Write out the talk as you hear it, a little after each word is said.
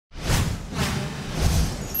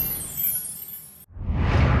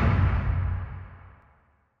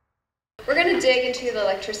We're going to dig into the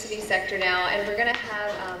electricity sector now, and we're going to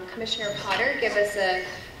have Commissioner Potter give us a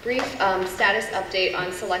brief status update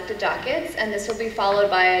on selected dockets, and this will be followed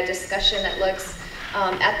by a discussion that looks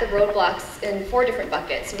at the roadblocks in 4 different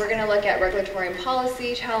buckets. So we're going to look at regulatory and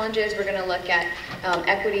policy challenges, we're going to look at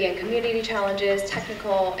equity and community challenges,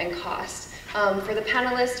 technical, and cost. For the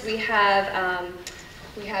panelists,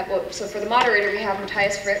 so for the moderator, we have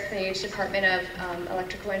Matthias Frick from the U.S. Department of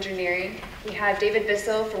Electrical Engineering. We have David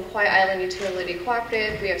Bissell from Hawaii Island Utility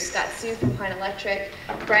Cooperative. We have Scott Sue from Pine Electric,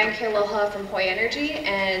 Brian Kealoha from Hawaii Energy,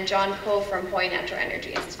 and John Poe from Hawaii Natural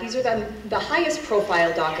Energy. These are the highest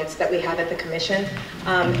profile dockets that we have at the Commission,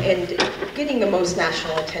 and getting the most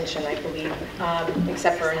national attention, I believe,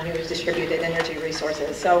 except for our new distributed energy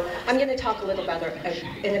resources. So I'm going to talk a little about our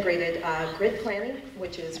integrated grid planning,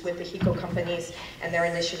 which is with the HECO companies and their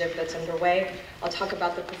initiative that's underway. I'll talk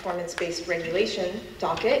about the performance-based regulation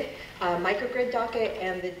docket, microgrid docket,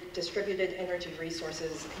 and the distributed energy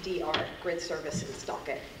resources DR, grid services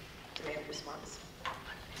docket, demand response.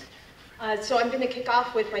 So I'm going to kick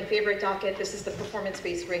off with my favorite docket. This is the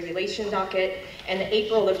performance-based regulation docket. In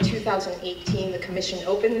April of 2018, the Commission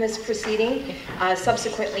opened this proceeding.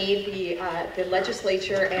 Subsequently, the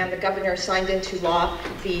legislature and the governor signed into law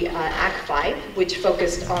the Act 5, which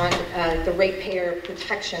focused on the Ratepayer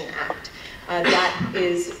Protection Act. That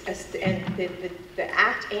is, and the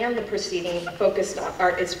Act and the proceeding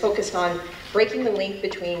is focused on breaking the link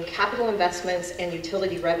between capital investments and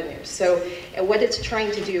utility revenues. So what it's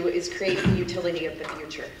trying to do is create the utility of the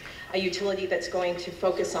future. A utility that's going to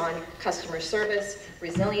focus on customer service,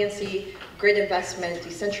 resiliency, grid investment,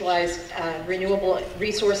 decentralized renewable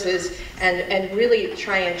resources, and really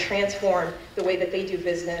try and transform the way that they do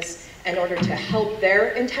business in order to help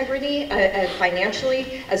their integrity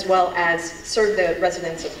financially, as well as serve the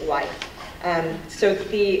residents of Hawaii. So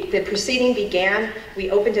the proceeding began, we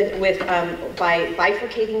opened it with, by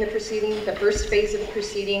bifurcating the proceeding. The first phase of the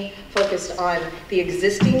proceeding focused on the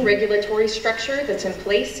existing regulatory structure that's in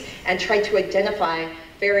place and tried to identify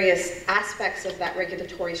various aspects of that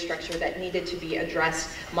regulatory structure that needed to be addressed,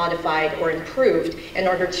 modified, or improved in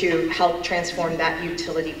order to help transform that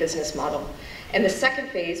utility business model. In the second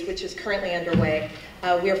phase, which is currently underway,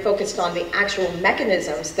 we are focused on the actual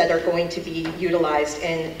mechanisms that are going to be utilized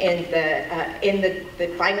in the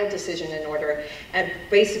final decision in order. And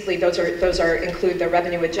basically, those include the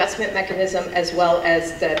revenue adjustment mechanism as well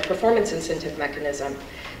as the performance incentive mechanism.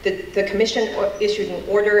 The Commission issued an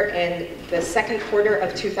order in the second quarter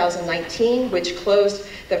of 2019, which closed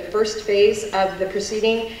the first phase of the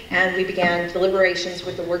proceeding, and we began deliberations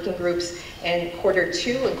with the working groups in quarter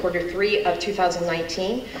 2 and quarter 3 of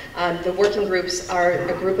 2019. The working groups are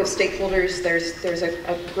a group of stakeholders. There's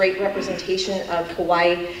a great representation of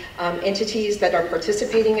Hawaii entities that are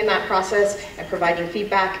participating in that process and providing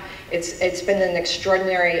feedback. It's been an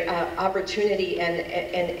extraordinary opportunity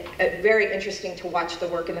and very interesting to watch the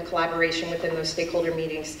work and the collaboration within those stakeholder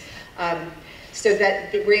meetings. So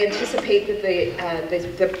that we anticipate that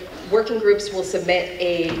the working groups will submit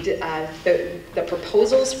the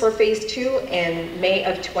proposals for phase 2 in May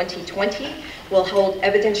of 2020. We'll hold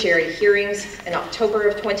evidentiary hearings in October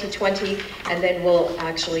of 2020, and then we'll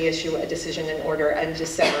actually issue a decision in order in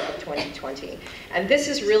December of 2020. And this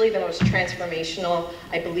is really the most transformational,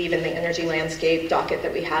 I believe, in the energy landscape docket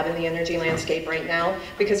that we have in the energy landscape right now,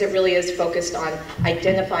 because it really is focused on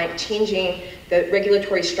identifying, changing the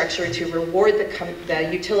regulatory structure to reward the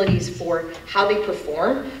utilities for how they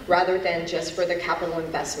perform rather than just for the capital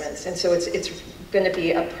investments. And so it's going to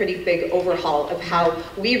be a pretty big overhaul of how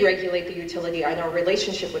we regulate the utility and our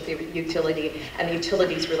relationship with the utility and the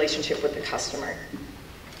utility's relationship with the customer.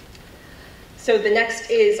 So the next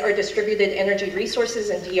is our distributed energy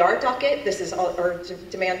resources and DR docket. This is our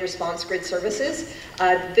demand response grid services.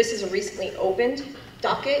 This is a recently opened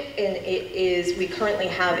docket, and we currently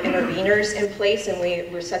have interveners in place, and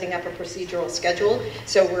we're setting up a procedural schedule.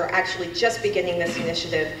 So we're actually just beginning this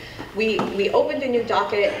initiative. We opened a new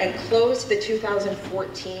docket and closed the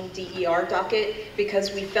 2014 DER docket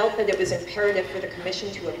because we felt that it was imperative for the Commission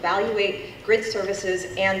to evaluate grid services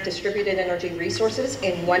and distributed energy resources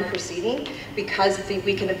in one proceeding, because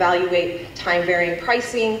we can evaluate time-varying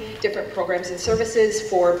pricing, different programs and services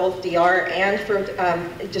for both DR and for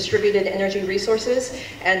distributed energy resources,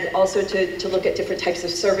 and also to look at different types of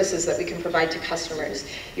services that we can provide to customers,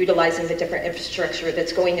 utilizing the different infrastructure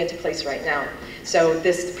that's going into place right now. So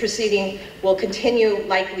this proceeding will continue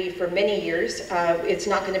likely for many years. It's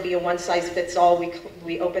not going to be a one-size-fits-all,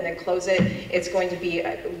 we open and close it. It's going to be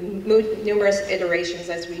numerous iterations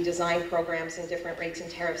as we design programs and different rates and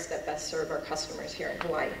tariffs that best serve our customers here in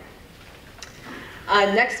Hawaii.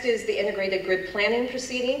 Next is the integrated grid planning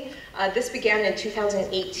proceeding. This began in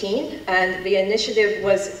 2018, and the initiative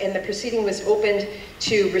was, and the proceeding was opened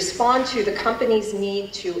to respond to the company's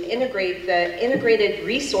need to integrate the integrated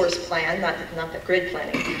resource plan, not the grid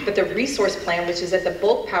planning, but the resource plan, which is at the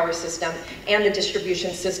bulk power system and the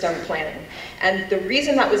distribution system planning. And the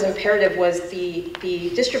reason that was imperative was the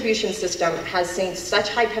distribution system has seen such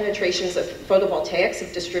high penetrations of photovoltaics,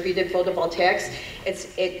 of distributed photovoltaics,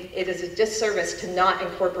 it is a disservice to not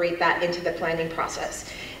incorporate that into the planning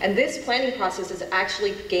process. And this planning process has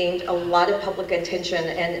actually gained a lot of public attention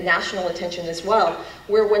and national attention as well.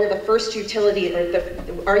 We're one of the first utility,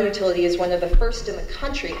 or our utility is one of the first in the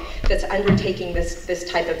country that's undertaking this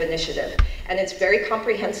type of initiative. And it's very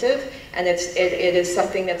comprehensive, and it is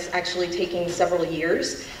something that's actually taking several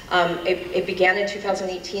years. It began in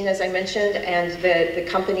 2018, as I mentioned, and the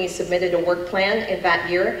company submitted a work plan in that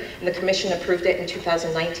year, and the commission approved it in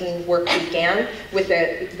 2019. Work began with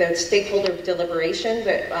the stakeholder deliberation,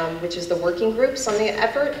 which is the working groups on the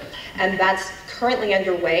effort, and that's currently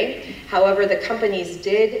underway. However, the companies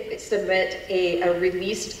did submit a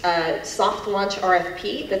released soft launch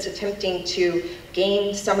RFP that's attempting to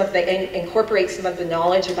gain some of incorporate some of the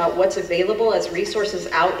knowledge about what's available as resources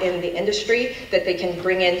out in the industry that they can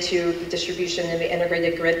bring into the distribution and the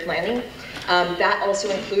integrated grid planning. That also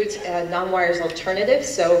includes non-wires alternatives,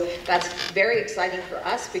 so that's very exciting for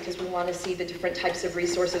us because we want to see the different types of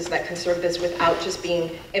resources that can serve this without just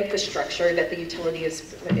being infrastructure that the utility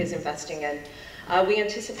is investing in. We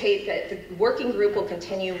anticipate that the working group will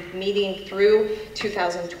continue meeting through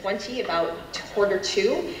 2020, about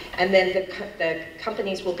Q2, and then the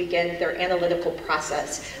companies will begin their analytical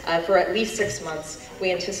process for at least 6 months.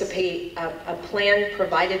 We anticipate a plan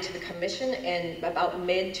provided to the commission in about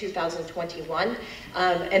mid-2021,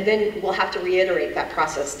 and then we'll have to reiterate that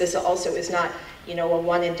process. This also is not, you know, a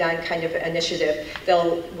one and done kind of initiative.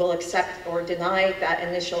 We'll accept or deny that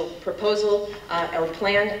initial proposal or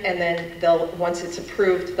plan, and then once it's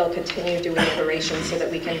approved, they'll continue doing iterations so that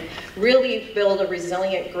we can really build a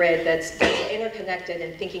resilient grid that's interconnected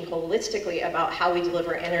and thinking holistically about how we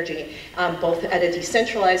deliver energy, both at a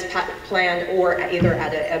decentralized plan or either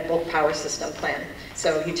at a bulk power system plan.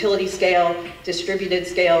 So utility scale, distributed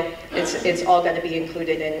scale, it's all got to be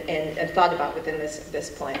included and thought about within this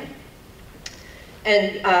plan.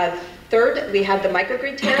 And third, we have the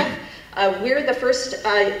microgrid tariff. We're the first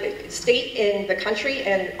state in the country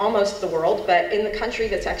and almost the world, but in the country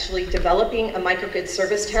that's actually developing a microgrid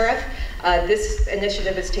service tariff. This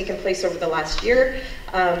initiative has taken place over the last year.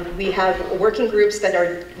 We have working groups that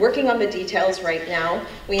are working on the details right now.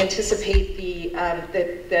 We anticipate the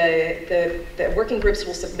working groups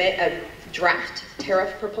will submit a draft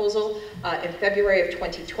tariff proposal in February of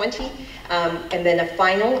 2020, and then a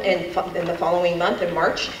final in the following month, in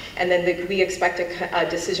March, and then we expect a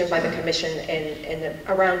decision by the Commission in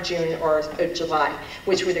around June or July,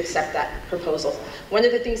 which would accept that proposal. One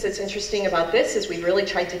of the things that's interesting about this is we really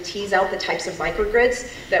tried to tease out the types of microgrids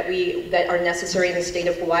that are necessary in the state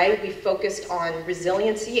of Hawaii. We focused on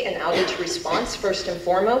resiliency and outage response first and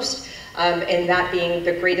foremost, and that being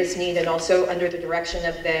the greatest need, and also under the direction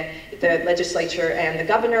of the legislature and the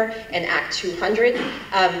governor and Act 200.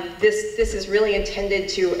 This is really intended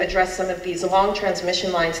to address some of these long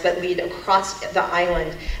transmission lines that lead across the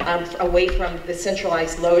island away from the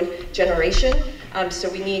centralized load generation. So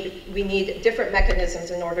we need different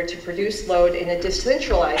mechanisms in order to produce load in a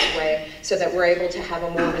decentralized way so that we're able to have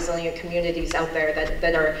a more resilient communities out there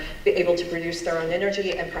that are able to produce their own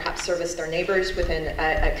energy and perhaps service their neighbors within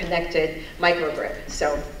a connected microgrid.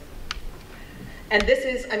 So. And this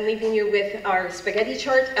is, I'm leaving you with our spaghetti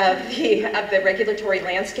chart of the regulatory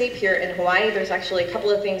landscape here in Hawaii. There's actually a couple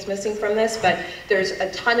of things missing from this, but there's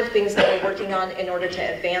a ton of things that we're working on in order to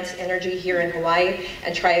advance energy here in Hawaii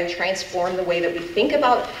and try to transform the way that we think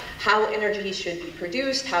about how energy should be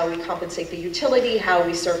produced, how we compensate the utility, how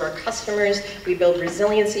we serve our customers, we build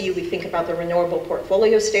resiliency, we think about the renewable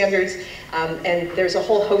portfolio standards, and there's a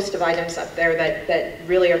whole host of items up there that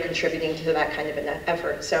really are contributing to that kind of an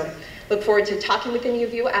effort. So look forward to talking with any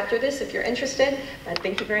of you after this if you're interested, but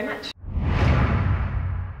thank you very much.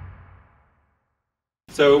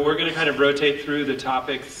 So we're going to kind of rotate through the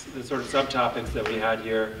topics, the sort of subtopics that we had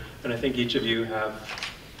here, and I think each of you have,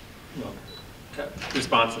 well,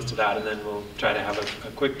 responses to that, and then we'll try to have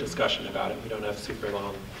a quick discussion about it. We don't have super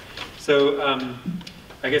long. So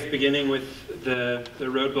I guess beginning with the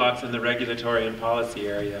roadblocks in the regulatory and policy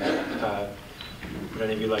area, would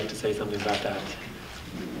any of you like to say something about that?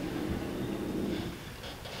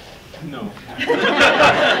 No.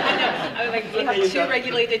 I We have two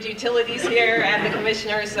regulated utilities here and the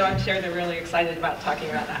commissioners, so I'm sure they're really excited about talking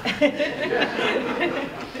about that.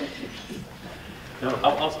 No,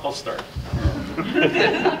 I'll start.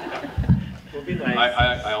 Will be nice.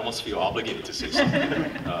 I almost feel obligated to say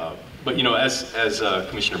something. But you know, as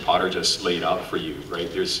Commissioner Potter just laid out for you,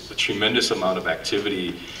 right, there's a tremendous amount of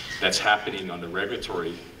activity that's happening on the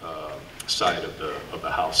regulatory side of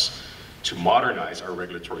the house to modernize our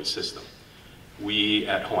regulatory system. We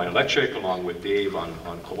at Hawaiian Electric, along with Dave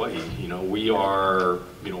on Kauai, you know, we are,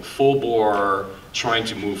 you know, full bore trying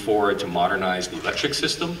to move forward to modernize the electric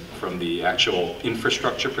system from the actual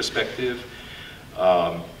infrastructure perspective.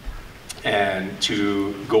 And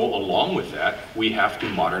to go along with that, we have to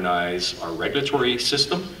modernize our regulatory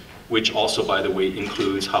system, which also, by the way,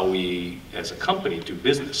 includes how we, as a company, do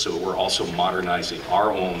business. So we're also modernizing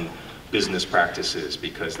our own business practices,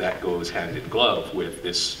 because that goes hand in glove with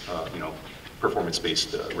this, you know,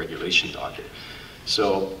 performance-based regulation docket.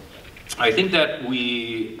 So I think that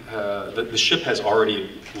the ship has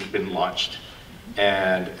already been launched.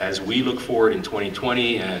 And as we look forward in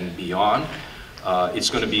 2020 and beyond,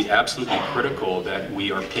 it's going to be absolutely critical that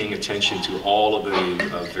we are paying attention to all of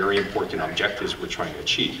the very important objectives we're trying to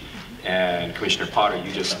achieve. And Commissioner Potter,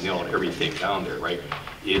 you just nailed everything down there, right?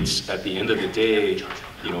 It's at the end of the day,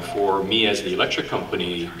 you know, for me as the electric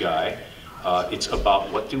company guy, it's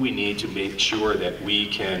about what do we need to make sure that we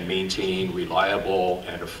can maintain reliable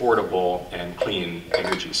and affordable and clean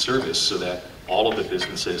energy service so that all of the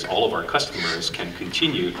businesses, all of our customers can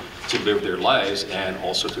continue to live their lives and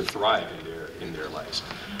also to thrive in their lives.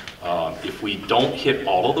 If we don't hit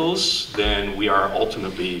all of those, then we are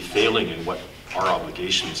ultimately failing in what our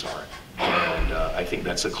obligations are. And I think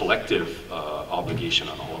that's a collective obligation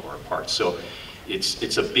on all of our parts. So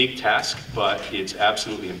it's a big task, but it's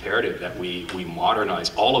absolutely imperative that we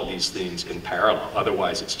modernize all of these things in parallel.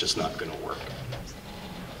 Otherwise, it's just not going to work.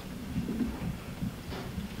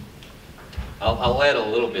 I'll add a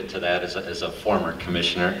little bit to that as a former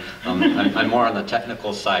commissioner. I'm more on the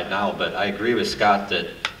technical side now, but I agree with Scott that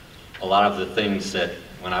a lot of the things that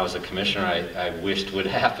when I was a commissioner I wished would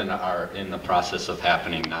happen are in the process of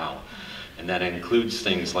happening now. And that includes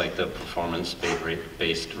things like the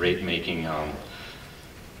performance-based rate-making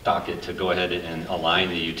docket to go ahead and align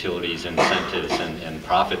the utilities' incentives and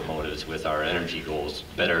profit motives with our energy goals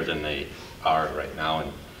better than they are right now,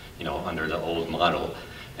 and you know, under the old model.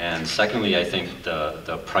 And secondly, I think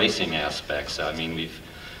the pricing aspects, I mean, we've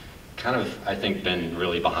kind of, I think, been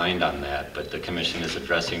really behind on that, but the Commission is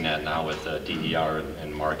addressing that now with DER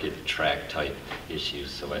and market track type issues.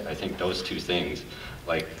 So I think those two things,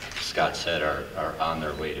 like Scott said, are on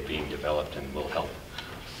their way to being developed and will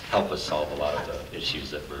help us solve a lot of the issues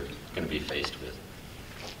that we're going to be faced with.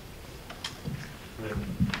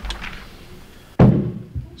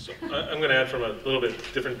 So I'm going to add from a little bit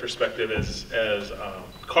different perspective, as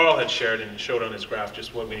Carl had shared and showed on his graph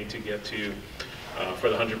just what we need to get to for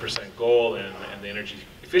the 100% goal and the energy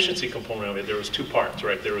efficiency component of it. There was two parts,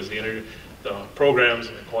 right? There was the programs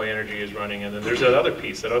that Hawaii Energy is running, and then there's that other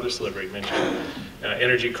piece, that other sliver you mentioned,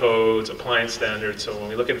 energy codes, appliance standards. So when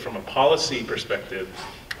we look at it from a policy perspective,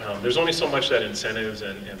 there's only so much that incentives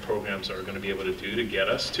and programs are going to be able to do to get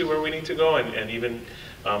us to where we need to go. And even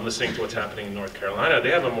listening to what's happening in North Carolina,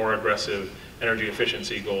 they have a more aggressive energy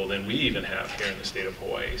efficiency goal than we even have here in the state of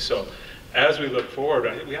Hawaii. So as we look forward,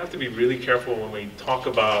 I think we have to be really careful when we talk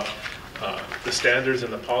about the standards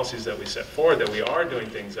and the policies that we set forward, that we are doing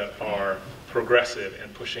things that are progressive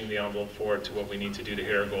and pushing the envelope forward to what we need to do to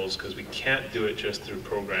hit our goals, because we can't do it just through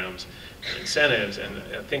programs and incentives. And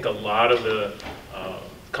I think a lot of the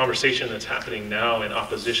conversation that's happening now in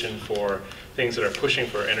opposition for things that are pushing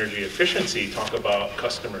for energy efficiency talk about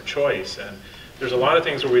customer choice. And there's a lot of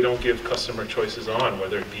things where we don't give customer choices on,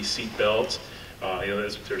 whether it be seat belts, you know,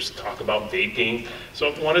 there's talk about vaping.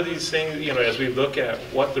 So one of these things, you know, as we look at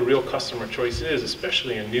what the real customer choice is,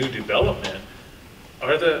 especially in new development,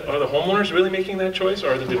 are the homeowners really making that choice,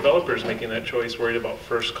 or are the developers making that choice worried about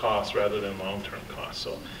first cost rather than long-term cost?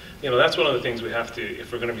 So, you know, that's one of the things we have to,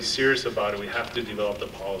 if we're going to be serious about it, we have to develop the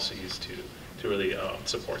policies to really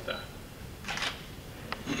support that.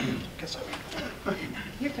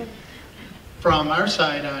 You're good. From our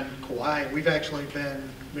side on Kauai, we've actually been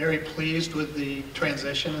very pleased with the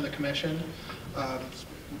transition in the Commission.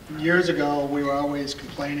 Years ago, we were always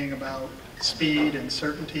complaining about speed and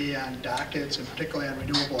certainty on dockets, and particularly on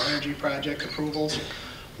renewable energy project approvals.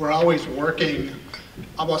 We're always working,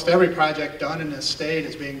 almost every project done in this state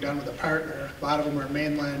is being done with a partner. A lot of them are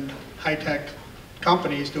mainland high-tech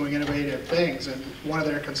companies doing innovative things, and one of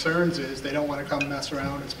their concerns is they don't want to come mess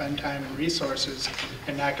around and spend time and resources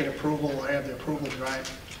and not get approval or have the approval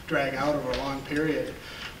drag out over a long period.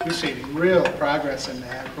 We've seen real progress in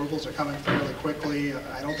that. Approvals are coming fairly quickly.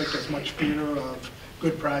 I don't think there's much fear of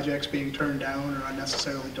good projects being turned down or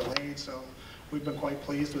unnecessarily delayed, so we've been quite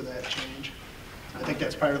pleased with that change. I think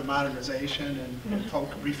that's part of the modernization and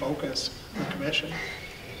refocus of the commission.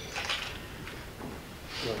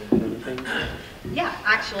 Yeah,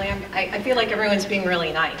 actually, I feel like everyone's being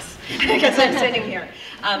really nice because I'm sitting here.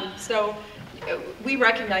 So we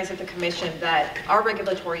recognize at the commission that our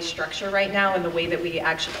regulatory structure right now and the way that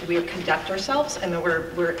we conduct ourselves and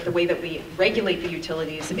the way that we regulate the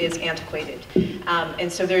utilities is antiquated.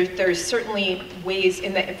 And so there's certainly ways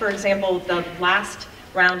in that, for example, the last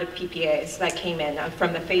round of PPAs that came in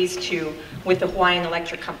from the phase 2 with the Hawaiian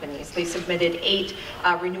electric companies. They submitted 8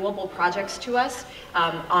 renewable projects to us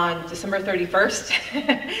on December 31st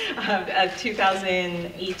of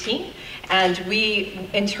 2018. And we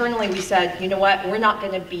internally said, you know what, we're not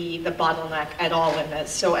going to be the bottleneck at all in this.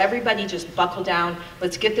 So everybody just buckle down.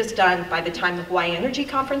 Let's get this done by the time the Hawaii Energy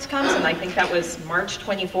Conference comes, and I think that was March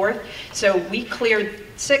 24th. So we cleared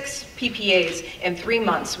 6 PPAs in 3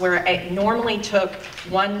 months, where it normally took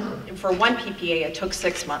for one PPA, it took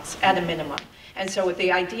 6 months at a minimum. And so with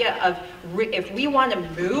the idea of if we want to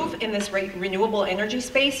move in this renewable energy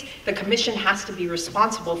space, the commission has to be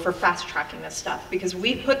responsible for fast tracking this stuff, because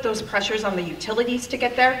we put those pressures on the utilities to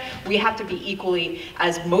get there. We have to be equally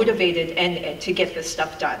as motivated and to get this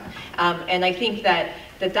stuff done. And I think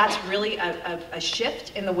that's really a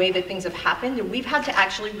shift in the way that things have happened, and we've had to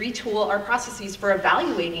actually retool our processes for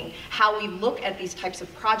evaluating how we look at these types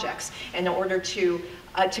of projects in order to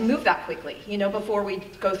move that quickly. You know, before we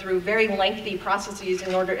go through very lengthy processes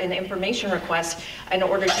and information requests in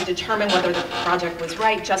order to determine whether the project was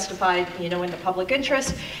right, justified, you know, in the public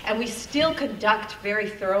interest. And we still conduct very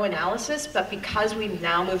thorough analysis, but because we've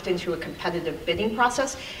now moved into a competitive bidding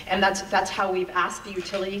process, and that's how we've asked the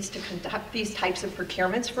utilities to conduct these types of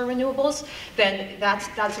procurements for renewables, then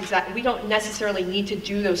that's exactly, we don't necessarily need to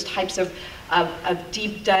do those types of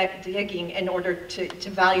deep digging in order to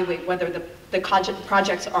evaluate whether the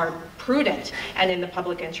projects are prudent and in the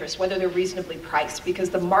public interest, whether they're reasonably priced, because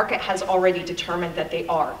the market has already determined that they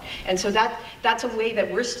are. And so that's a way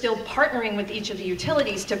that we're still partnering with each of the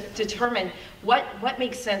utilities to determine what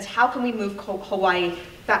makes sense, how can we move Hawaii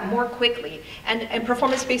that more quickly. And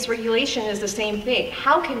performance-based regulation is the same thing.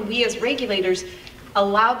 How can we as regulators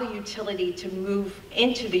allow the utility to move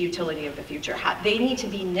into the utility of the future? They need to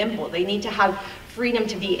be nimble. They need to have freedom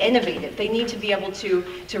to be innovative. They need to be able to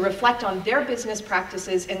reflect on their business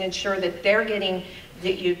practices and ensure that they're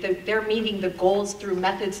meeting the goals through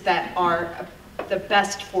methods that are the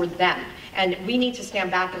best for them. And we need to stand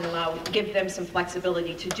back and give them some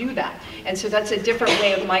flexibility to do that. And so that's a different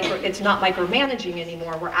way of it's not micromanaging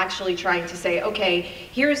anymore. We're actually trying to say, okay,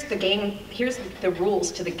 here's the game, here's the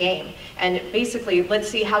rules to the game. And basically, let's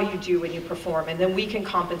see how you do when you perform. And then we can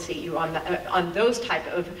compensate you on those type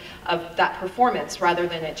of that performance, rather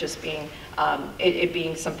than it just being, it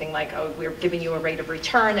being something like, oh, we're giving you a rate of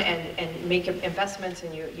return and make investments,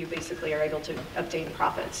 and you basically are able to obtain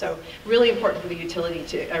profits. So really important for the utility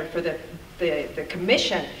or for the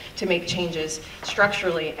commission to make changes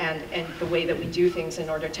structurally and the way that we do things in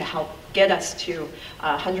order to help get us to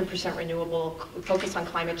 100% renewable, focus on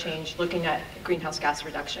climate change, looking at greenhouse gas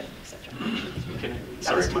reduction, etc.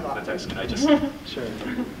 Sorry, Matthias, can I just, Sure.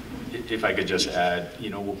 if I could just add, you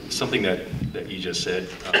know, something that you just said,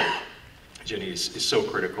 Jenny, is so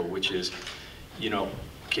critical, which is, you know,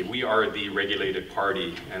 okay, we are the regulated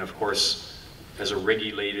party, and of course, as a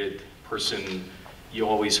regulated person, you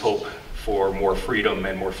always hope for more freedom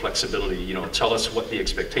and more flexibility. You know, tell us what the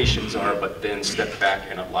expectations are, but then step back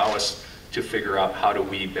and allow us to figure out how do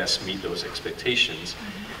we best meet those expectations.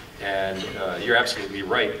 And you're absolutely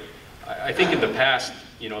right. I think in the past,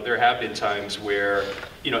 you know, there have been times where,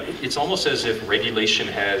 you know, it's almost as if regulation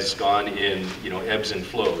has gone in, you know, ebbs and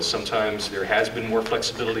flows. Sometimes there has been more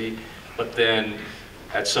flexibility, but then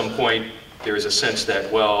at some point, there is a sense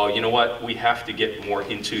that, well, you know what, we have to get more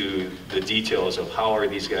into the details of how are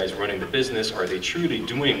these guys running the business, are they truly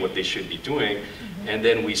doing what they should be doing, and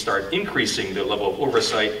then we start increasing the level of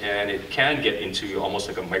oversight, and it can get into almost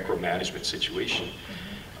like a micromanagement situation.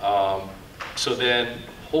 So then,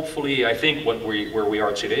 hopefully, I think where we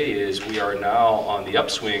are today is we are now on the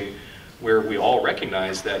upswing where we all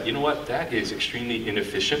recognize that, you know what, that is extremely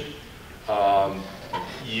inefficient.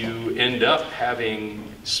 You end up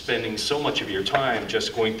spending so much of your time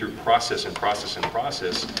just going through process and process and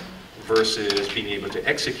process versus being able to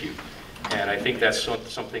execute. And I think that's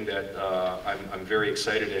something that I'm very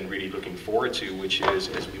excited and really looking forward to, which is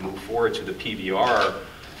as we move forward to the PBR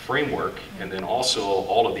framework, and then also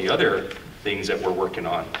all of the other things that we're working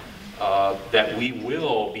on. that we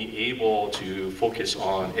will be able to focus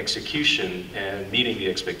on execution and meeting the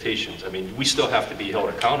expectations. I mean, we still have to be held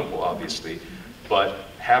accountable, obviously, but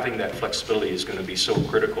having that flexibility is going to be so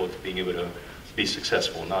critical to being able to be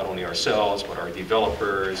successful, not only ourselves, but our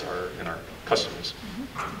developers and our customers.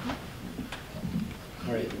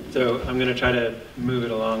 All right, so I'm going to try to move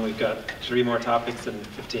it along. We've got 3 more topics in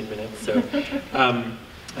 15 minutes. So,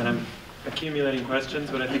 and I'm accumulating questions,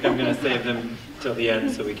 but I think I'm going to save them till the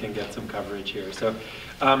end so we can get some coverage here. So,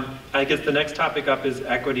 I guess the next topic up is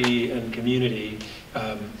equity and community.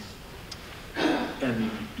 And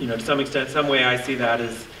to some extent, some way I see that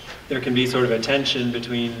is there can be sort of a tension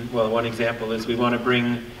between, well, one example is we want to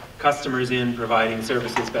bring customers in providing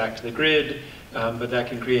services back to the grid, but that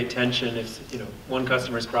can create tension if one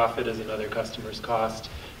customer's profit is another customer's cost,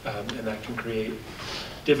 and that can create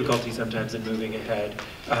difficulty sometimes in moving ahead.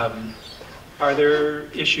 Are there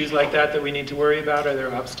issues like that that we need to worry about? Are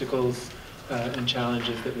there obstacles and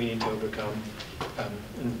challenges that we need to overcome?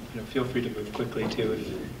 And feel free to move quickly too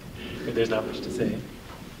if there's not much to say.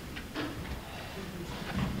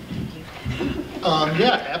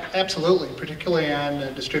 Yeah, absolutely, particularly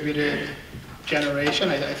on distributed generation.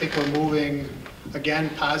 I think we're moving, again,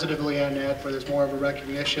 positively on that, where there's more of a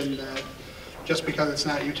recognition that just because it's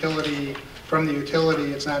not from the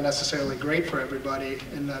utility, it's not necessarily great for everybody.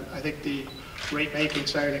 And I think the rate making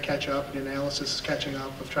starting to catch up, and analysis is catching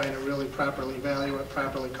up of trying to really properly value it,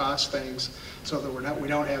 properly cost things, so that we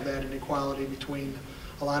don't have that inequality between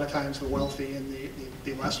a lot of times the wealthy and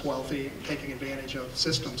the less wealthy taking advantage of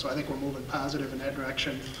systems. So I think we're moving positive in that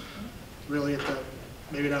direction, really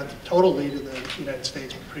maybe not the total lead of the United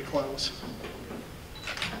States, but pretty close.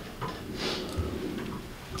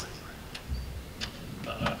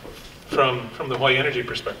 From the Hawaii energy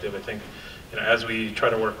perspective, I think as we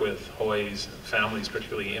try to work with Hawaii's families,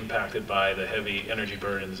 particularly impacted by the heavy energy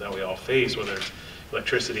burdens that we all face, whether it's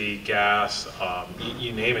electricity, gas,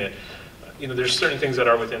 you name it, there's certain things that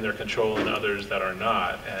are within their control and others that are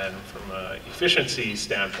not. And from an efficiency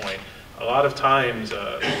standpoint, a lot of times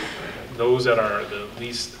those that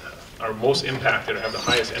are most impacted or have the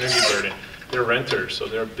highest energy burden, they're renters. So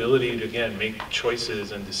their ability to, again, make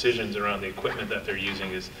choices and decisions around the equipment that they're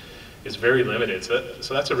using is very limited.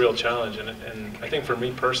 So that's a real challenge. And I think for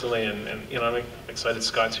me personally, and I'm excited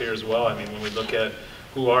Scott's here as well. I mean, when we look at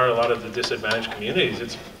who are a lot of the disadvantaged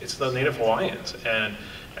communities, it's the Native Hawaiians. And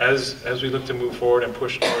as we look to move forward and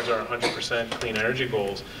push towards our 100% clean energy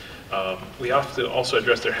goals, we have to also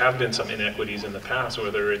address there have been some inequities in the past,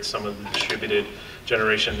 whether it's some of the distributed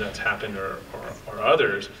generation that's happened or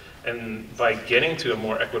others. And by getting to a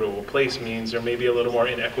more equitable place means there may be a little more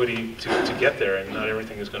inequity to get there, and not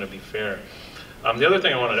everything is going to be fair. The other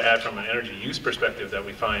thing I wanted to add from an energy use perspective that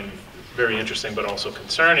we find very interesting but also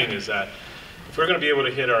concerning is that if we're going to be able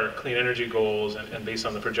to hit our clean energy goals, and based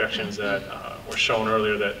on the projections that were shown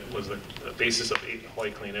earlier, that was the basis of the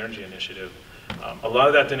Hawaii Clean Energy Initiative, a lot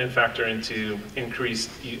of that didn't factor into increased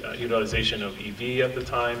utilization of EV at the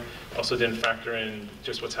time. Also didn't factor in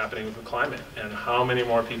just what's happening with the climate and how many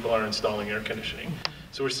more people are installing air conditioning.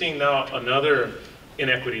 So we're seeing now another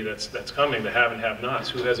inequity that's coming, the have and have-nots,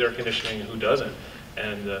 who has air conditioning and who doesn't.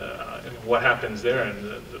 And what happens there.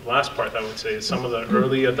 And the last part I would say is some of the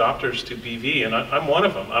early adopters to PV, and I'm one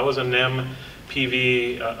of them. I was a NEM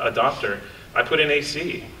PV adopter. I put in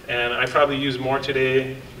AC, and I probably use more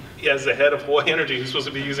today as the head of Hawaii Energy, who's supposed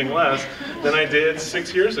to be using less, than I did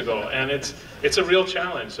 6 years ago. And it's a real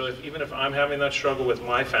challenge. So even if I'm having that struggle with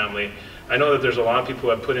my family, I know that there's a lot of people who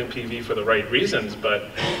have put in PV for the right reasons, but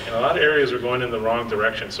in a lot of areas we're going in the wrong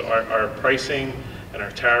direction. So our pricing and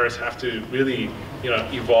our tariffs have to really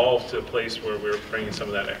evolve to a place where we're bringing some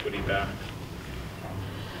of that equity back.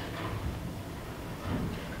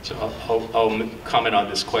 So I'll comment on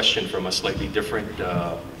this question from a slightly different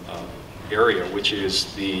area, which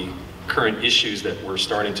is the current issues that we're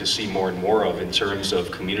starting to see more and more of in terms of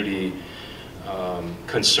community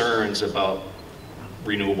concerns about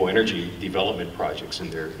renewable energy development projects in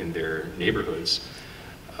their neighborhoods.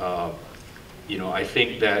 I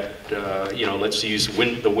think that, let's use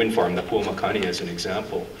the wind farm, the Puamakani, as an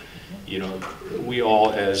example. We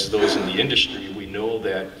all, as those in the industry, we know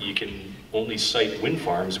that you can only site wind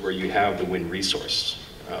farms where you have the wind resource.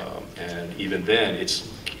 And even then,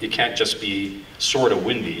 it can't just be sort of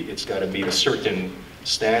windy. It's got to meet a certain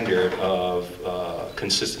standard of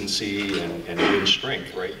consistency and wind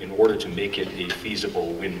strength, right, in order to make it a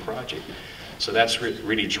feasible wind project. So that's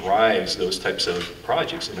really drives those types of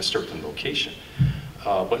projects in a certain location.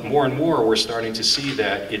 But more and more, we're starting to see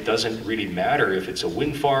that it doesn't really matter if it's a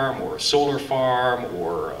wind farm or a solar farm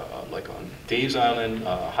or like on Dave's Island,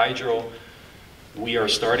 hydro. we are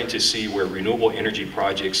starting to see where renewable energy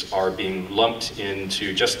projects are being lumped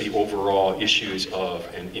into just the overall issues of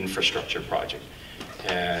an infrastructure project.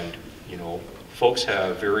 And, you know, folks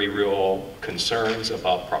have very real concerns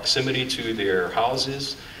about proximity to their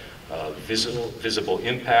houses, visible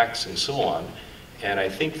impacts, and so on. And I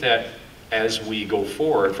think that as we go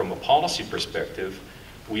forward from a policy perspective,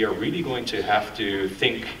 we are really going to have to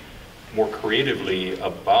think more creatively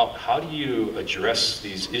about how do you address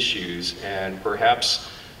these issues, and perhaps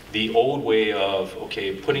the old way of,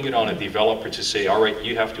 okay, putting it on a developer to say, all right,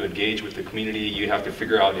 you have to engage with the community, you have to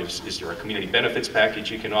figure out is there a community benefits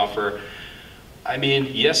package you can offer. I mean,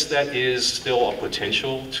 yes, that is still a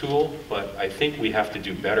potential tool, but I think we have to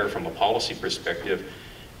do better from a policy perspective.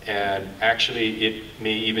 And actually, it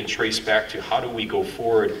may even trace back to how do we go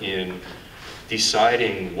forward in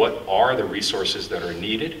deciding what are the resources that are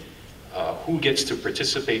needed, who gets to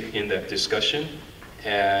participate in that discussion,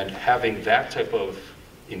 and having that type of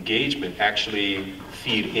engagement actually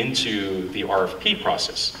feed into the RFP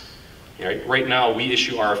process. Right now, we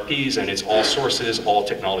issue RFPs and it's all sources, all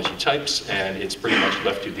technology types, and it's pretty much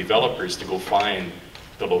left to developers to go find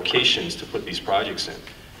the locations to put these projects in.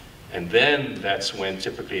 And then that's when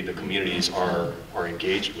typically the communities are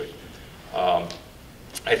engaged with.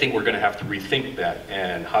 I think we're going to have to rethink that,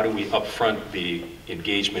 and how do we upfront the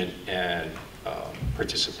engagement and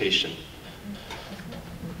participation.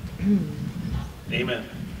 Amen.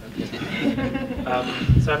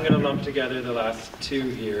 So I'm going to lump together the last two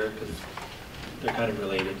here because they're kind of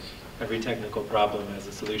related. Every technical problem has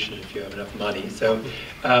a solution if you have enough money. So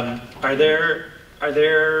are there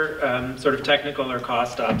sort of technical or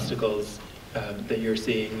cost obstacles that you're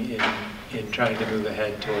seeing in trying to move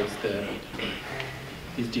ahead towards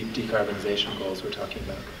these deep decarbonization goals we're talking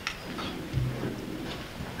about?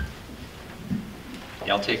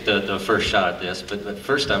 Yeah, I'll take the first shot at this, but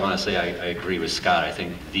first I want to say I agree with Scott. I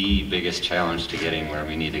think the biggest challenge to getting where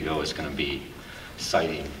we need to go is going to be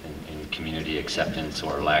siting and community acceptance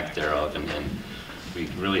or lack thereof, and we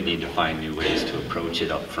really need to find new ways to approach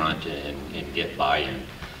it up front and get buy-in.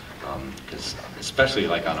 Because especially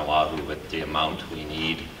like on Oahu, with the amount we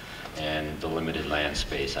need and the limited land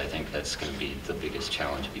space, I think that's going to be the biggest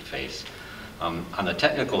challenge we face. On the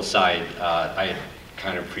technical side, I had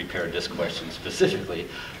kind of prepared this question specifically.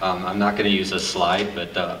 I'm not going to use a slide,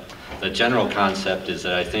 but the general concept is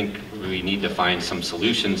that I think we need to find some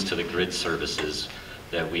solutions to the grid services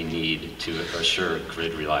that we need to assure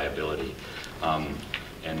grid reliability.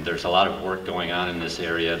 And there's a lot of work going on in this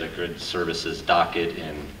area, the grid services docket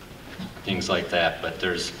and things like that, but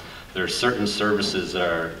there's certain services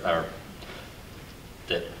that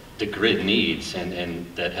the grid needs and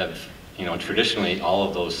that have, you know, traditionally all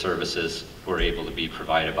of those services were able to be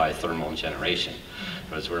provided by thermal generation.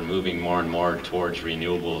 But as we're moving more and more towards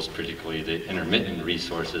renewables, particularly the intermittent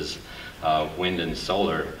resources, wind and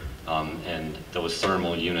solar, and those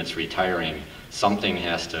thermal units retiring, something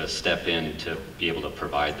has to step in to be able to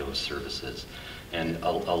provide those services. And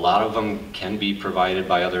a lot of them can be provided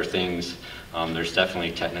by other things. There's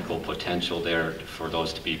definitely technical potential there for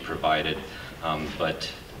those to be provided,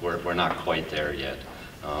 but we're not quite there yet.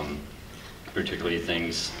 Particularly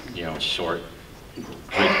things, you know, short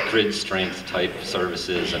grid strength type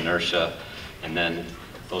services, inertia, and then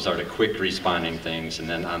those are the quick responding things. And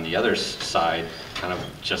then on the other side, kind of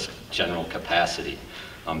just general capacity.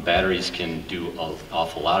 Batteries can do an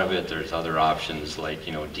awful lot of it. There's other options like,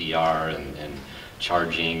 you know, DR and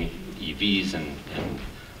charging EVs and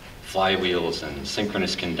flywheels and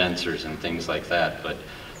synchronous condensers and things like that. But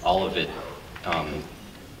all of it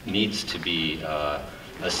needs to be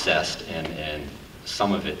assessed, and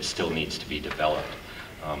some of it still needs to be developed.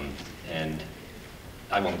 And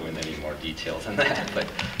I won't go into any more detail than that,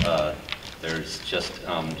 but there's just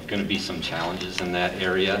going to be some challenges in that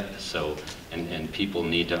area. So, and people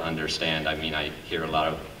need to understand. I mean, I hear a lot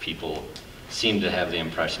of people seem to have the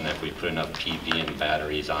impression that if we put enough PV and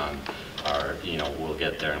batteries on, you know, we'll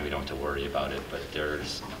get there and we don't have to worry about it. But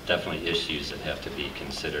there's definitely issues that have to be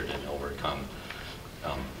considered and overcome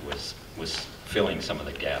with filling some of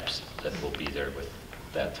the gaps that will be there with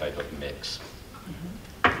that type of mix.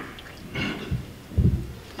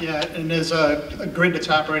 Yeah, and there's a grid that's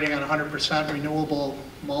operating on 100% renewable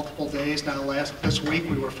multiple days. Now, this week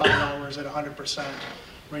we were 5 hours at 100%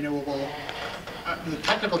 renewable. The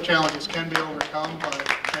technical challenges can be overcome,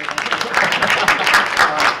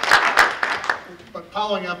 but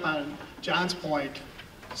following up on John's point,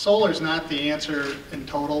 solar is not the answer in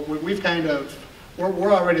total.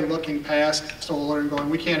 We're already looking past solar and going,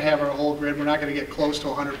 we can't have our whole grid. We're not going to get close to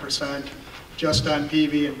 100% just on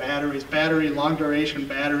PV and batteries. Long duration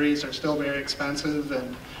batteries are still very expensive,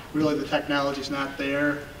 and really the technology's not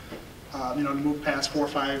there, you know, to move past 4 or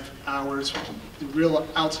 5 hours. The real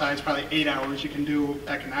outside is probably 8 hours you can do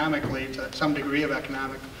economically, to some degree of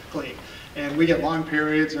economically. And we get long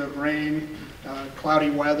periods of rain, cloudy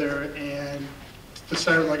weather, and to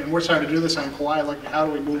start, like, and we're starting to do this on Kauai, like, how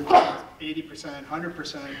do we move 80%,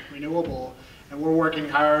 100% renewable? And we're working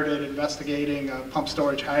hard at investigating pump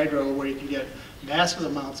storage hydro, where you can get massive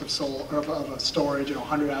amounts of storage, you know,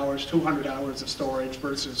 100 hours, 200 hours of storage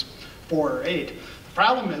versus 4 or 8. The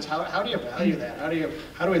problem is, how do you value that?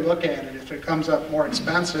 How do we look at it? If it comes up more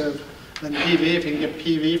expensive than PV, if you can get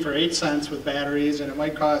PV for 8 cents with batteries, and it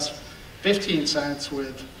might cost 15 cents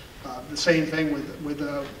with the same thing with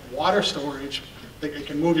water storage, it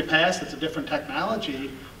can move you past. It's a different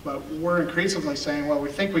technology, but we're increasingly saying, well, we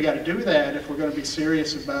think we got to do that if we're going to be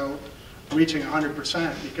serious about reaching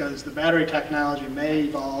 100%, because the battery technology may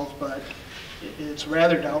evolve, but it's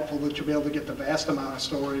rather doubtful that you'll be able to get the vast amount of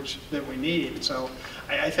storage that we need. So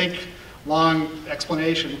I think, long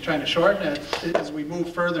explanation, trying to shorten it, as we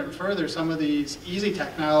move further and further, some of these easy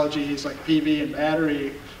technologies like PV and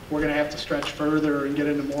battery, we're going to have to stretch further and get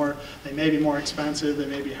into more. They may be more expensive, they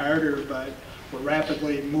may be harder, but we're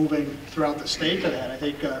rapidly moving throughout the state to that. I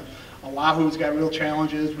think Oahu's got real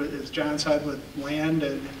challenges, with, as John said, with land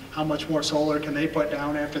and how much more solar can they put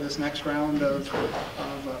down after this next round of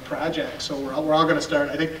projects. So we're all going to start.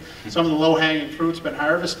 I think some of the low-hanging fruit's been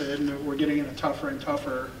harvested, and we're getting into tougher and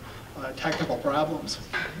tougher technical problems.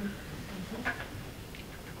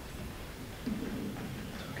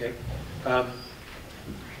 Okay.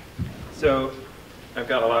 So I've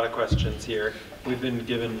got a lot of questions here. We've been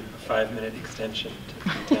given a 5-minute extension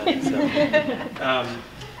to 10, so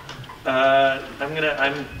I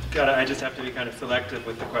just have to be kind of selective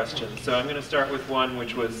with the questions. So I'm going to start with one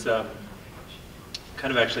which was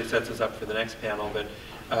kind of actually sets us up for the next panel, but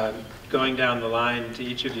going down the line to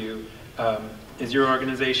each of you, is your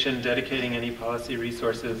organization dedicating any policy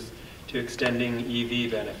resources to extending EV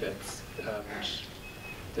benefits? Which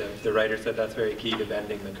the writer said that's very key to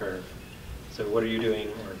bending the curve. So what are you doing,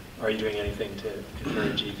 or are you doing anything to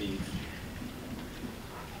encourage EVs?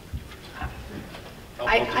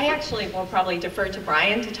 I actually will probably defer to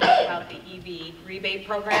Brian to talk about the EV rebate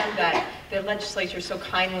program that the legislature so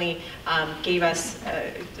kindly gave us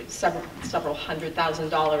several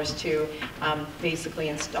 $100,000 to basically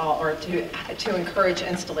install, or to encourage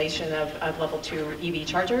installation of level 2 EV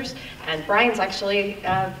chargers. And Brian's actually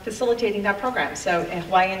facilitating that program. So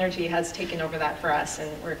Hawaii Energy has taken over that for us, and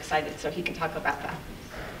we're excited. So he can talk about that.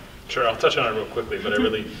 Sure, I'll touch on it real quickly, but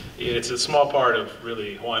it's a small part of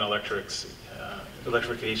really Hawaiian Electric's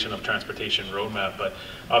electrification of transportation roadmap, but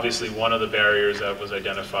obviously one of the barriers that was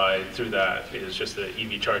identified through that is just the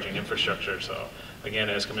EV charging infrastructure. So again,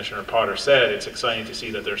 as Commissioner Potter said, it's exciting to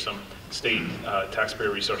see that there's some state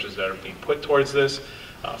taxpayer resources that are being put towards this,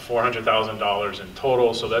 $400,000 in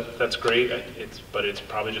total, so that's great, but it's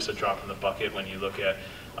probably just a drop in the bucket when you look at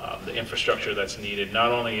the infrastructure that's needed,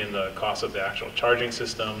 not only in the cost of the actual charging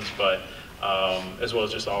systems, but as well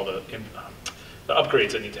as just all the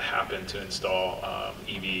upgrades that need to happen to install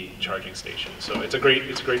EV charging stations. So it's a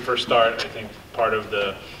great first start. I think part of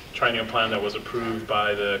the triennial plan that was approved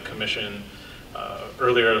by the Commission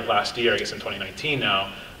earlier last year, I guess in 2019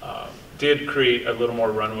 now, did create a little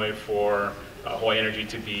more runway for Hawaii Energy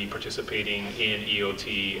to be participating in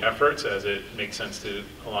EOT efforts, as it makes sense to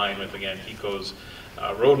align with, again, HECO's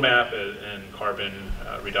roadmap and carbon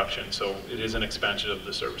reduction. So it is an expansion of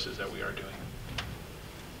the services that we are doing.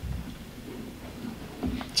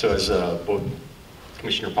 So as both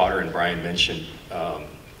Commissioner Potter and Brian mentioned,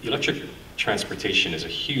 electric transportation is a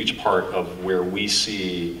huge part of where we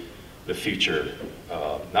see the future,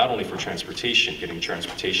 not only for transportation, getting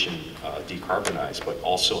transportation decarbonized, but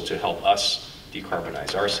also to help us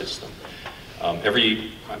decarbonize our system. I'm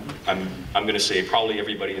going to say probably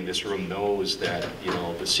everybody in this room knows that, you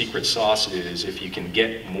know, the secret sauce is if you can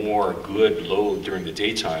get more good load during the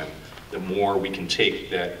daytime, the more we can take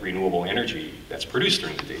that renewable energy that's produced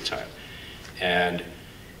during the daytime. And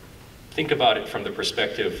think about it from the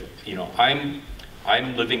perspective, you know, I'm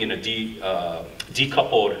living in a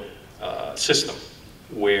decoupled system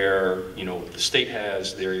where, you know, the state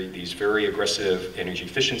has these very aggressive energy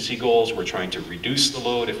efficiency goals. We're trying to reduce the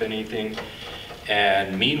load, if anything.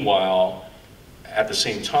 And meanwhile, at the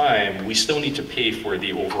same time, we still need to pay for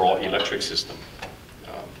the overall electric system.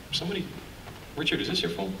 Richard, is this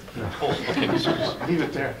your phone? No. Oh, okay. Leave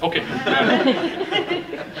it there. Okay.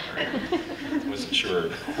 I wasn't sure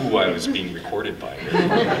who I was being recorded by.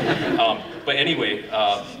 But anyway,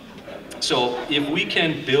 so if we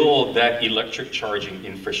can build that electric charging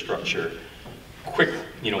infrastructure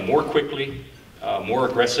more quickly, more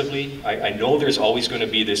aggressively. I know there's always going to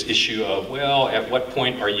be this issue of, well, at what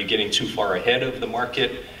point are you getting too far ahead of the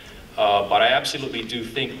market? But I absolutely do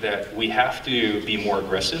think that we have to be more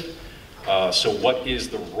aggressive. So what is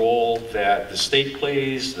the role that the state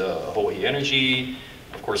plays, the Hawaii Energy?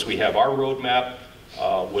 Of course, we have our roadmap.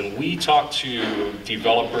 When we talk to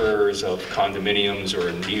developers of condominiums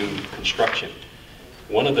or new construction,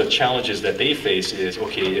 one of the challenges that they face is,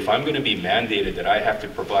 okay, if I'm going to be mandated that I have to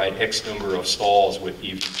provide X number of stalls with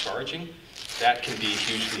EV charging, that can be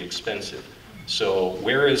hugely expensive. So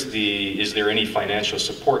where is there any financial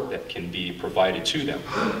support that can be provided to them?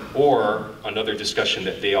 Or another discussion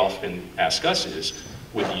that they often ask us is,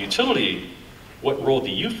 with the utility, what role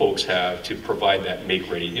do you folks have to provide that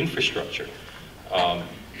make-ready infrastructure?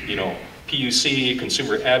 You know, PUC,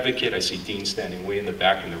 consumer advocate, I see Dean standing way in the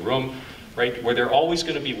back in the room, right? Where they're always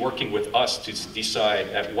going to be working with us to decide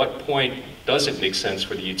at what point does it make sense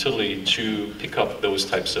for the utility to pick up those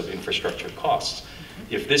types of infrastructure costs.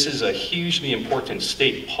 If this is a hugely important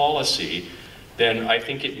state policy, then I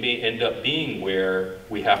think it may end up being where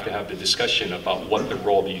we have to have the discussion about what the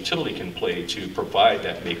role the utility can play to provide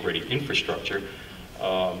that make-ready infrastructure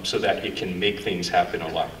so that it can make things happen a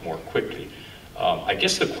lot more quickly. I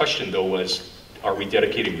guess the question, though, was, are we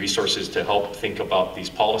dedicating resources to help think about these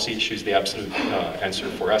policy issues? The absolute answer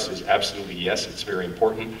for us is absolutely yes. It's very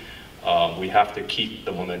important. We have to keep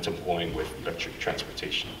the momentum going with electric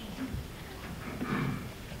transportation.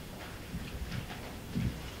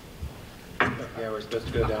 Yeah, we're supposed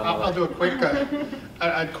to go down. I'll do a quick,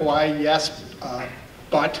 on Kauai, yes,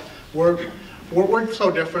 but we're so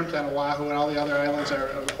different than Oahu, and all the other islands are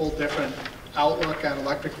a whole different outlook on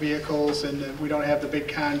electric vehicles, and we don't have the big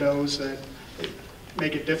condos that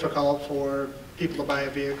make it difficult for people to buy a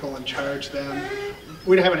vehicle and charge them.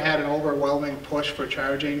 We haven't had an overwhelming push for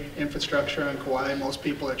charging infrastructure on Kauai. Most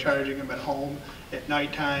people are charging them at home at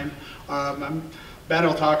nighttime. Ben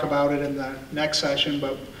will talk about it in the next session,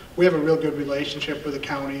 but we have a real good relationship with the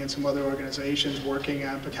county and some other organizations working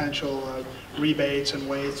on potential rebates and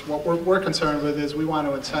ways. What we're concerned with is we want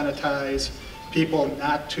to incentivize people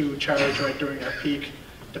not to charge right during our peak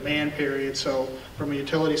demand period. So from a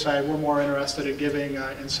utility side, we're more interested in giving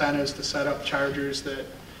incentives to set up chargers that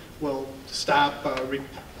will stop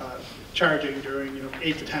charging during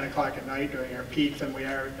 8 to 10 o'clock at night during our peak than we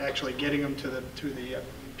are actually getting them to the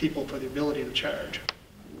people for the ability to charge.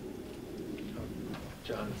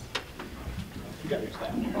 John. You got your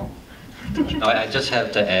staff. No, I just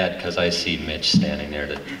have to add, because I see Mitch standing there,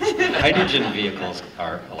 that hydrogen vehicles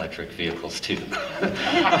are electric vehicles too.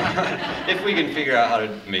 If we can figure out how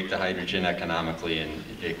to make the hydrogen economically and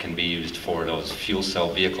it can be used for those fuel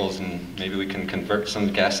cell vehicles, and maybe we can convert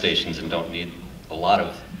some gas stations and don't need a lot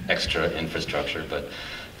of extra infrastructure, but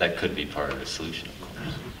that could be part of the solution, of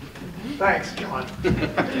course. Thanks, John.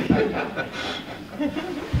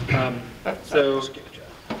 So,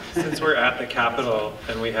 since we're at the Capitol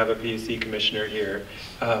and we have a PUC commissioner here,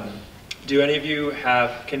 can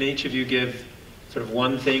each of you give sort of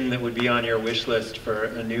one thing that would be on your wish list for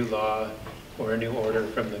a new law or a new order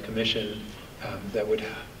from the commission that would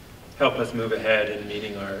help us move ahead in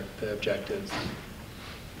meeting the objectives?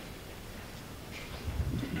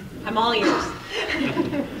 I'm all ears.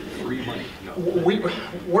 Free money. No.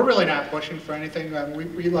 We're really not pushing for anything.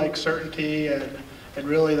 We like certainty, and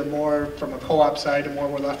really the more, from a co-op side, the more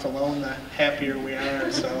we're left alone, the happier we are.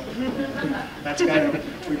 So that's kind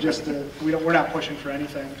of, we're not pushing for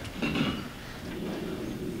anything.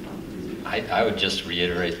 I would just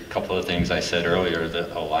reiterate a couple of things I said earlier,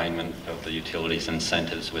 the alignment of the utilities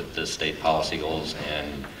incentives with the state policy goals,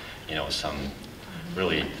 and some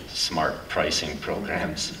really smart pricing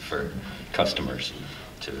programs for customers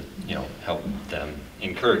to help them,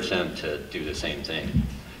 encourage them to do the same thing,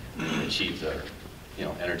 and achieve their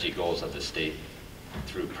energy goals of the state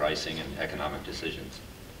through pricing and economic decisions.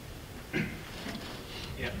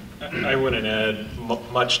 Yeah, I wouldn't add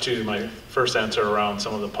much to my first answer around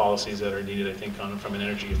some of the policies that are needed, I think, from an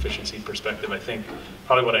energy efficiency perspective. I think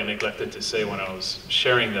probably what I neglected to say when I was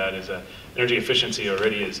sharing that is that energy efficiency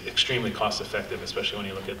already is extremely cost effective, especially when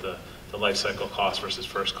you look at the life cycle cost versus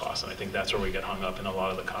first cost. And I think that's where we get hung up in a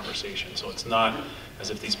lot of the conversation. So it's not as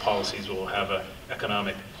if these policies will have an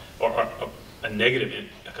economic or a negative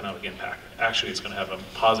economic impact. Actually, it's going to have a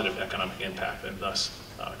positive economic impact, and thus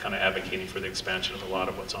kind of advocating for the expansion of a lot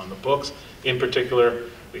of what's on the books. In particular,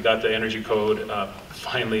 we got the energy code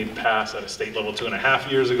finally passed at a state level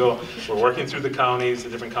 2.5 years ago. We're working through the counties.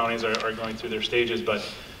 The different counties are going through their stages, but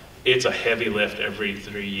it's a heavy lift every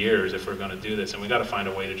 3 years if we're going to do this, and we got to find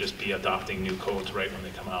a way to just be adopting new codes right when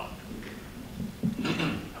they come out.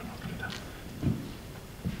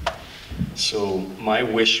 So my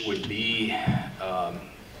wish would be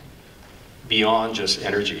beyond just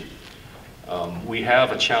energy. We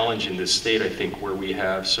have a challenge in this state, I think, where we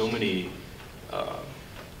have so many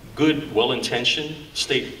good, well-intentioned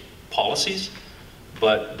state policies,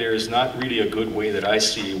 but there's not really a good way that I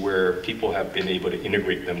see where people have been able to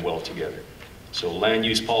integrate them well together. So land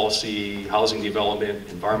use policy, housing development,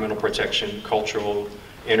 environmental protection, cultural,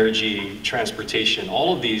 energy, transportation,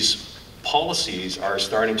 all of these policies are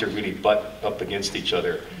starting to really butt up against each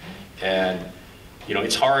other. And you know,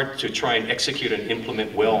 it's hard to try and execute and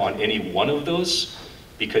implement well on any one of those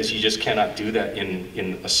because you just cannot do that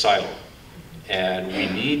in a silo. And we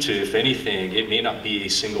need to, if anything, it may not be a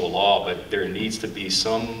single law, but there needs to be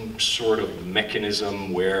some sort of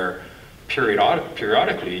mechanism where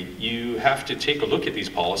periodically you have to take a look at these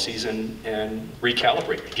policies and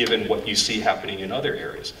recalibrate, given what you see happening in other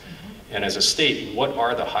areas. And as a state, what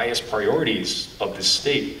are the highest priorities of the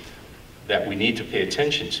state that we need to pay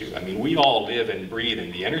attention to? I mean, we all live and breathe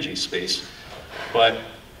in the energy space, but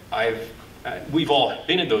we've all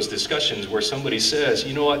been in those discussions where somebody says,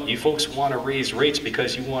 you know what, you folks want to raise rates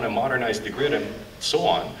because you want to modernize the grid and so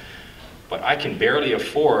on, but I can barely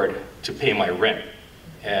afford to pay my rent.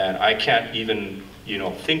 And I can't even, you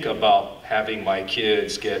know, think about having my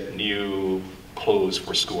kids get new clothes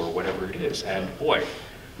for school or whatever it is. And boy,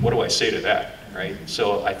 what do I say to that, right?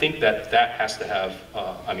 So I think that has to have,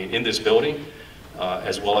 I mean, in this building,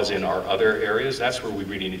 as well as in our other areas, that's where we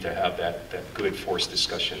really need to have that good forced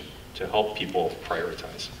discussion to help people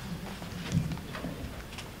prioritize.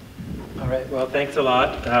 All right, well, thanks a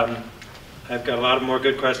lot. I've got a lot of more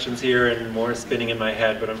good questions here and more spinning in my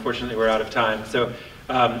head, but unfortunately we're out of time. So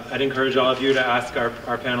I'd encourage all of you to ask our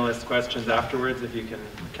panelists questions afterwards, if you can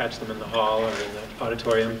catch them in the hall or in the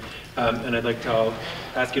auditorium. And I'd like to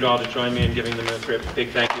ask you all to join me in giving them a big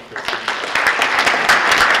thank you for